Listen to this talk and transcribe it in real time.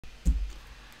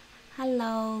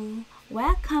Hello,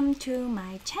 welcome to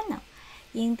my channel.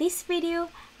 In this video,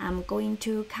 I'm going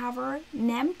to cover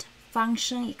named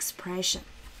function expression.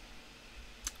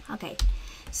 Okay,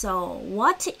 so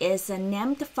what is a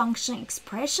named function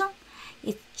expression?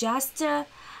 It's just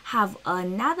have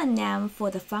another name for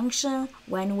the function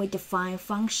when we define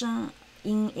function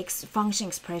in function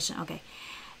expression. Okay,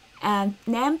 and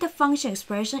named function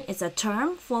expression is a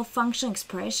term for function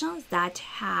expressions that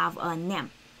have a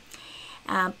name.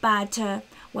 But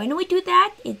when we do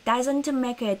that, it doesn't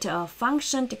make it a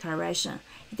function declaration.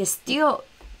 It is still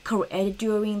created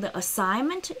during the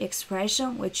assignment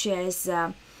expression, which is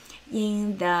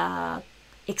in the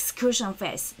execution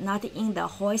phase, not in the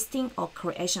hoisting or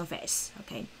creation phase.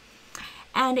 Okay,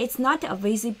 and it's not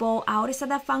visible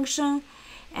outside the function.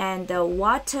 And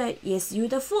what is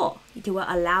useful? It will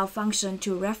allow function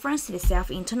to reference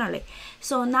itself internally.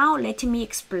 So now let me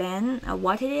explain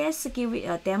what it is, give it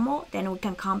a demo, then we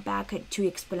can come back to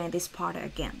explain this part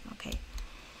again. Okay,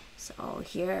 so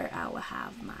here I will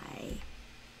have my,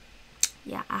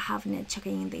 I have check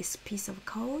in this piece of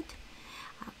code.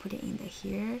 I'll put it in the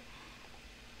here.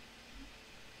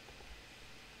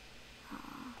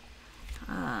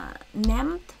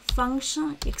 Named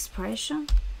function expression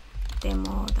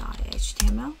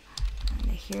demo.html,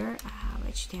 and here I have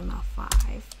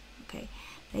HTML5. Okay,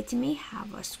 let me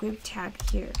have a script tag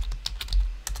here.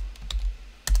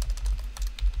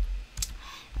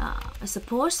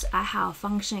 Suppose I have a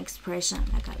function expression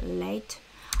like a let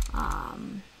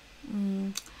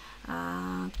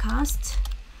const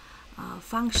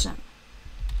function,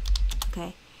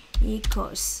 okay,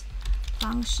 equals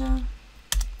function,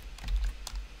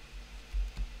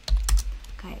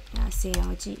 okay,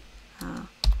 CLG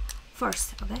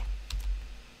first, okay,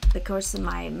 because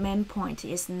my main point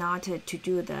is not to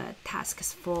do the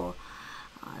tasks for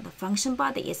the function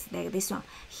body. Is like this one.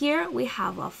 Here we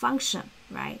have a function,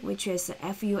 right, which is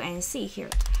func here,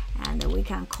 and we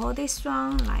can call this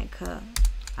one like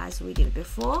as we did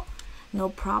before, no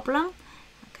problem.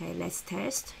 Okay, let's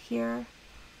test here.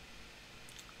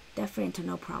 Definitely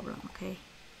no problem. Okay,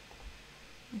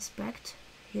 inspect.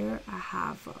 Here I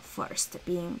have first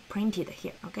being printed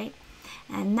here. Okay,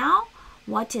 and now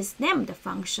what is named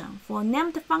function? For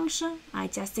named function, I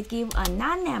just give a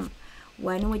non-name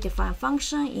when we define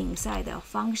function inside the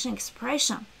function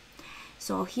expression.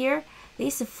 So here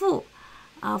this foo,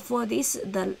 for this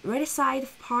the right side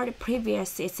part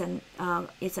previous it's an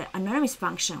anonymous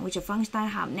function, which a function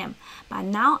doesn't have name, but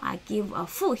now I give a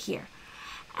foo here,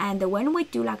 and when we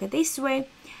do like this way,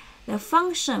 the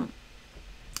function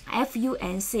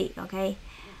func, okay,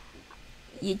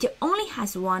 it only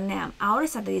has one name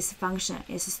outside this function.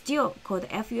 Is still called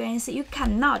func. You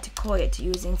cannot call it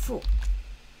using foo.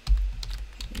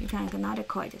 You cannot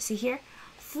call it. See here,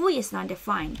 foo is not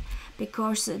defined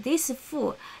because this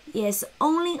foo is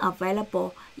only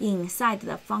available inside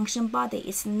the function body.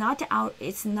 It's not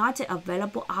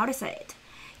available outside it.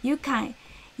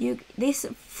 This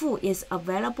foo is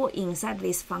available inside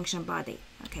this function body.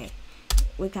 Okay,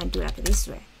 we can do like this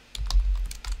way.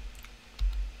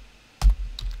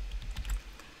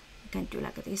 Can do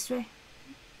like this way.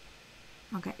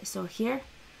 Okay, so here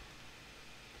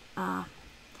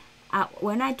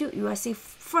when I do, you will see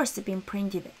first being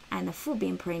printed and the foo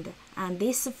being printed, and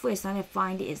this foo is not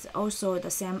defined is also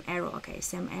the same arrow. Okay,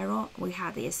 same arrow we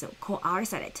have is called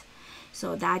outside it.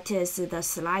 So that is the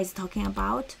slides talking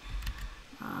about.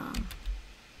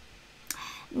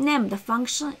 Named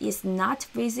function is not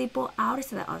visible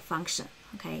outside of function.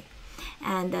 Okay,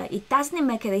 and it doesn't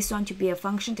make this one to be a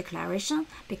function declaration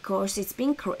because it's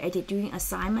being created during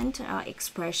assignment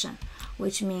expression,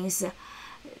 which means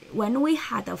when we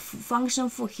had a function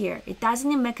foo here, it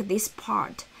doesn't make this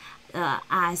part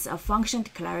as a function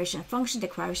declaration. Function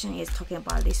declaration is talking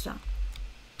about this one,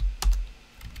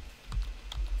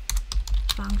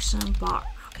 function bar.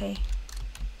 Okay,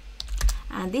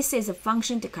 and this is a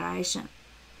function declaration,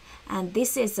 and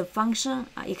this is a function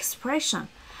expression.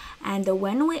 And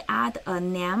when we add a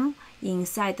name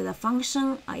inside the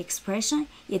function expression,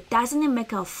 it doesn't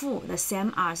make a foo the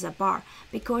same as a bar,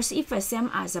 because if the same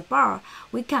as a bar,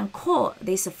 we can call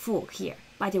this foo here,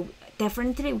 but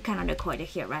definitely we cannot call it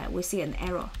here, right? We see an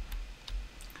arrow.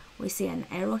 We see an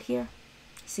arrow here.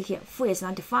 See here, foo is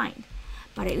not defined.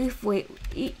 But if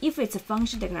it's a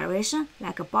function declaration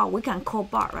like a bar, we can call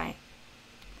bar, right?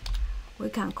 We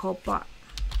can call bar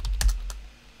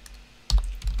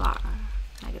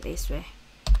like this way,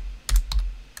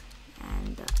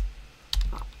 and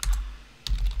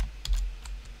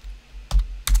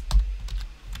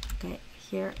okay,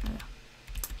 here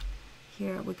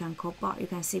we can call bar. You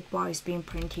can see bar is being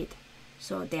printed.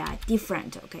 So they are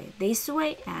different, okay? This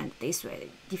way and this way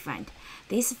different.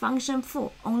 This function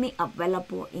foo only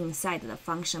available inside the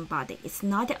function body. It's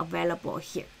not available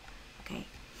here, okay?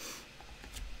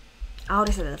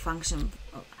 Outside the function.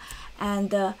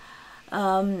 And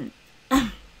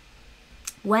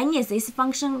when is this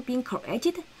function being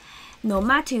created? No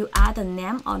matter you add a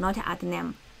name or not add a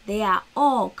name, they are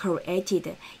all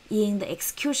created in the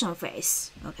execution phase,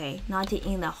 okay? Not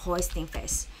in the hoisting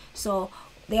phase. So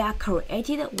they are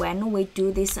created when we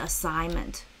do this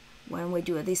assignment.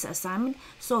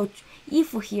 So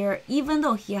if here, even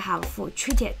though here have foo,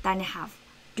 treat it then have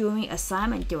during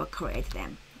assignment, they will create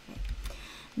them. Okay.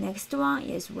 Next one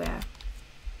is where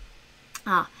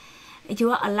it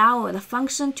will allow the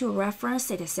function to reference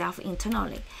itself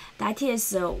internally. That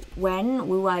is when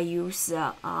we will use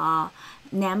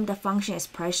name the function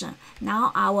expression.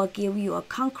 Now I will give you a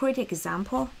concrete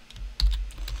example.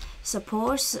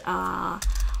 Suppose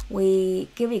we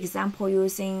give example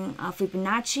using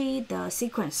Fibonacci the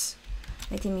sequence.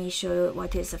 Let me show you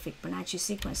what is a Fibonacci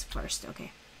sequence first.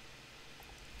 Okay,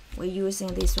 we're using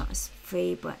this one,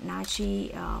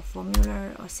 Fibonacci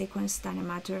formula or sequence, doesn't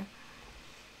matter.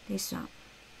 This one,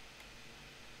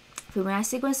 Fibonacci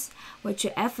sequence, which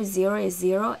f0 is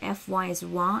 0, f1 is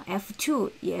 1,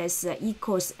 f2 is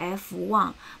equals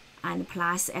f1 and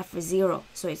plus f0,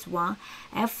 so it's 1.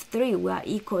 f3 will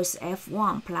equals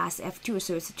f1 plus f2,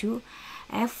 so it's 2.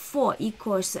 f4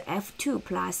 equals f2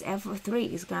 plus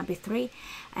f3 is gonna be 3.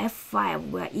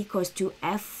 f5 will equals to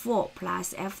f4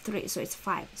 plus f3, so it's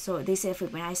 5. So this is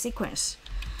Fibonacci sequence.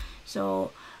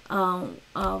 So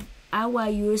I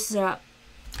will use the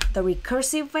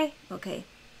recursive way, okay,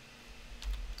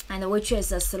 and which is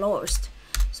the slowest.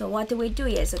 So what we do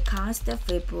is a constant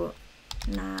Fibonacci,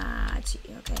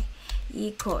 okay,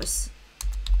 equals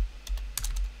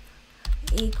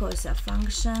a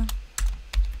function,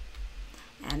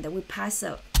 and we pass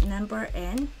a number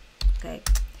n, okay.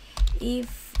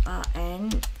 If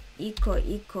n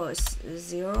equals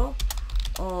 0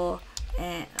 or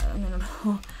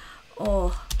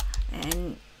or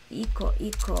n equal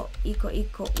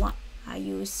 1, I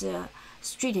use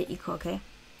straight equal, okay.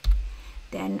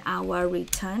 Then I will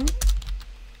return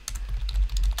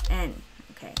n,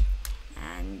 okay.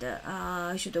 And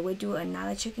should we do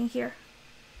another checking here?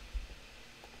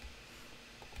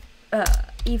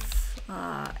 If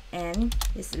n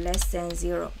is less than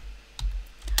 0,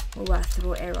 we will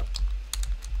throw error.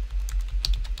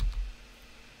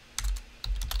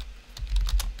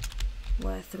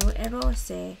 We'll throw error,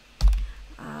 say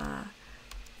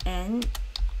n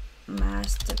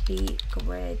must be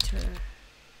greater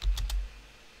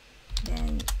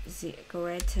than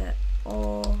greater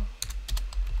or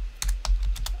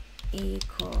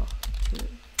equal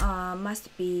to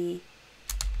must be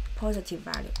positive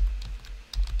value,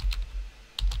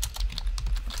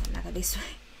 okay, like this way,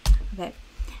 okay.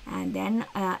 And then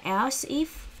else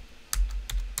if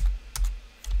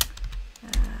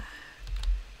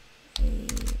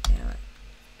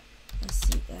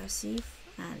else if,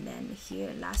 and then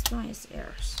here last one is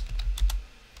errors.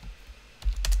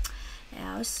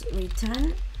 Else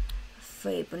return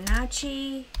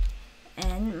Fibonacci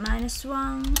n minus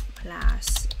 1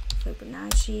 plus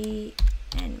Fibonacci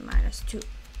n minus 2.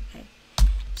 Okay,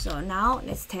 so now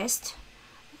let's test.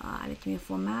 Let me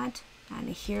format, and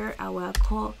here I will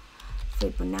call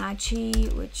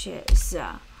Fibonacci, which is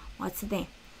what's the name?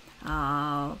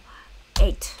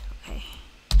 8. Okay,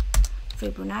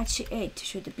 Fibonacci 8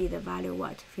 should be the value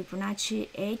what? Fibonacci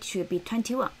 8 should be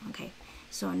 21. Okay,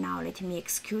 so now let me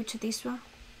execute this one.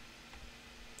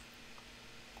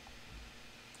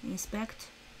 Inspect.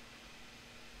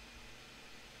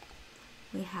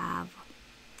 We have,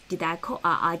 did I call?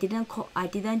 I didn't call. I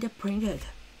didn't print it.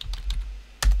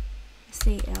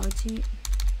 CLG.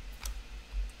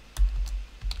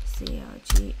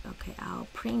 Okay, I'll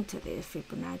print the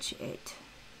Fibonacci 8.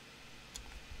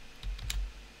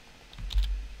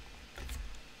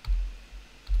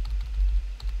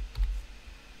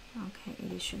 Okay,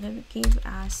 it should give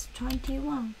us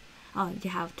 21. Oh, you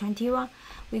have 21.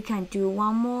 We can do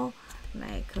one more,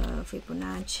 like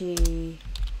Fibonacci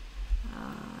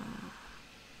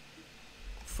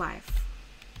 5,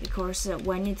 because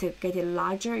when it gets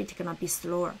larger, it's gonna be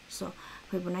slower. So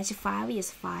Fibonacci 5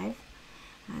 is 5,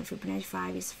 and Fibonacci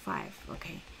 5 is 5.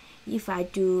 Okay, if I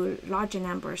do larger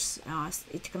numbers,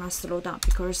 it's gonna slow down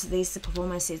because this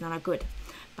performance is not good.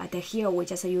 But here we're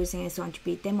just using it to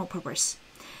be demo purpose.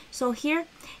 So here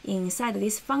inside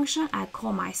this function, I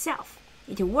call myself.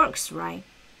 It works, right?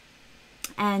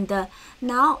 And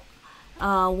now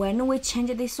when we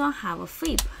change this one, have a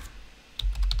fib.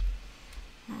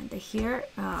 and here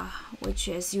which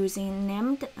is using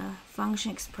named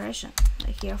function expression,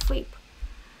 here fib,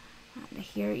 and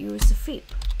here use fib.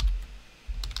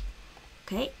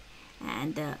 Okay,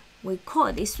 and we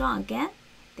call this one again.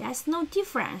 There's no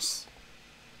difference.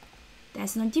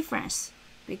 There's no difference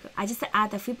because I just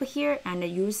add the fib here and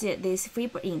use this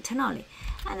fib internally,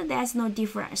 and there's no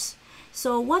difference.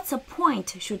 So what's the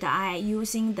point should I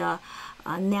using the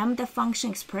named function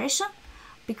expression?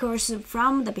 Because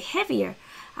from the behavior,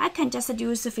 I can just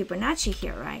use the Fibonacci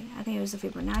here, right? I can use the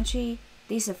Fibonacci,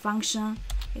 this function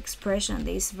expression,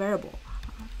 this variable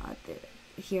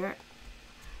here.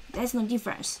 There's no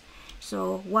difference.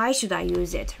 So why should I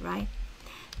use it, right?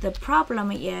 The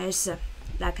problem is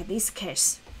like this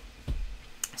case.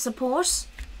 Suppose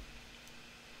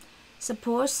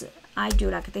I do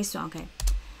like this one, okay?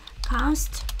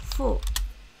 Const foo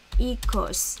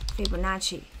equals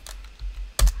Fibonacci.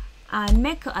 I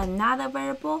make another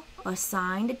variable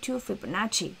assigned to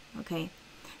Fibonacci, okay?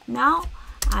 Now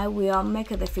I will make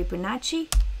the Fibonacci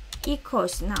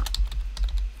equals now.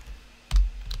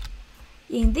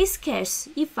 In this case,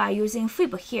 if I using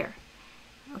fib here,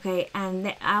 okay, and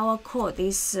then I will call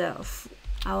this foo,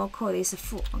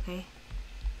 okay.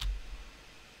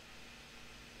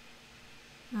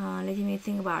 Let me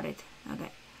think about it.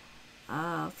 Okay,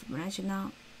 Fibonacci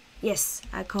now. Yes,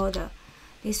 I call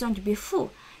this one to be foo.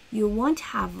 You won't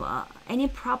have any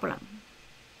problem.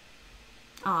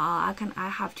 I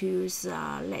have to use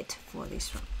let for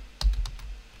this one.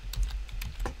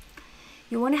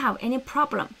 You won't have any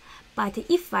problem. But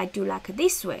if I do like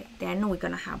this way, then we're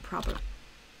gonna have problem.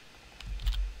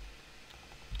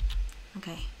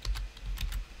 Okay.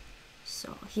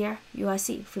 So here you will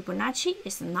see Fibonacci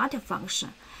is not a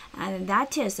function, and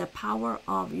that is the power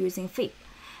of using fib.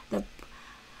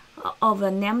 Of a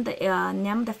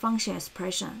named function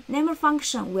expression. Named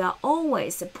function will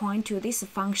always point to this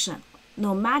function,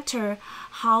 no matter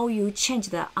how you change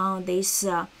this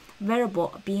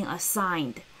variable being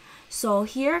assigned. So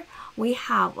here we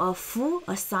have a foo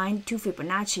assigned to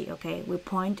Fibonacci. Okay, we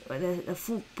point the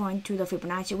foo point to the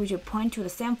Fibonacci, which will point to the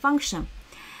same function.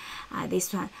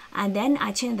 This one, and then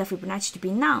I change the Fibonacci to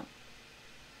be none.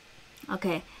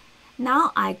 Okay,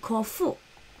 now I call foo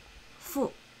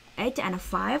 8 and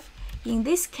 5. In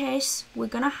this case, we're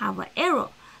gonna have an error.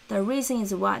 The reason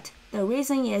is what? The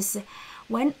reason is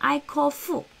when I call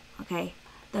foo, okay,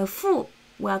 the foo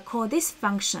will call this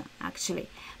function actually,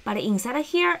 but inside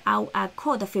here I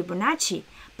call the Fibonacci,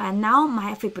 but now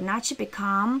my Fibonacci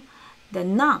become the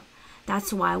none.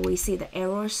 That's why we see the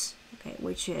errors, okay,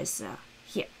 which is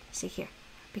here. See here,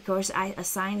 because I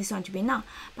assign this one to be none.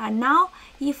 But now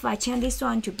if I change this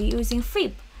one to be using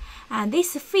fib, and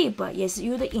this fib is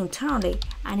used internally,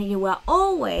 and it will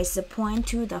always point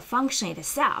to the function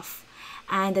itself,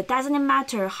 and it doesn't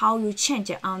matter how you change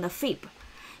it on the fib.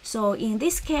 So in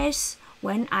this case,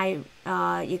 when I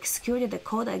execute the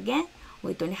code again,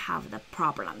 we don't have the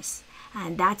problems,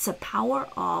 and that's the power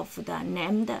of the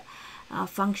named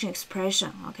function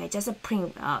expression. Okay, just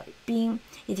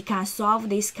it can solve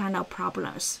this kind of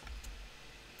problems,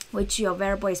 which your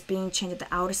variable is being changed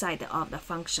outside of the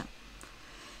function.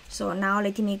 So now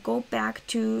let me go back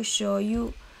to show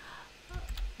you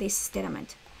this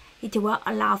statement. It will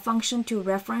allow function to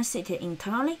reference it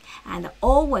internally and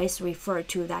always refer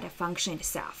to that function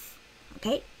itself.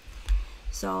 Okay,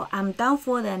 so I'm done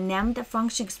for the named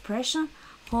function expression.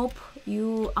 Hope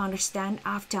you understand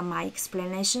after my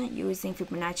explanation using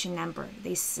Fibonacci number,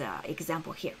 this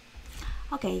example here.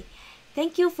 Okay,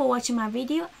 thank you for watching my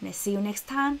video, and see you next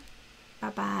time. Bye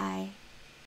bye.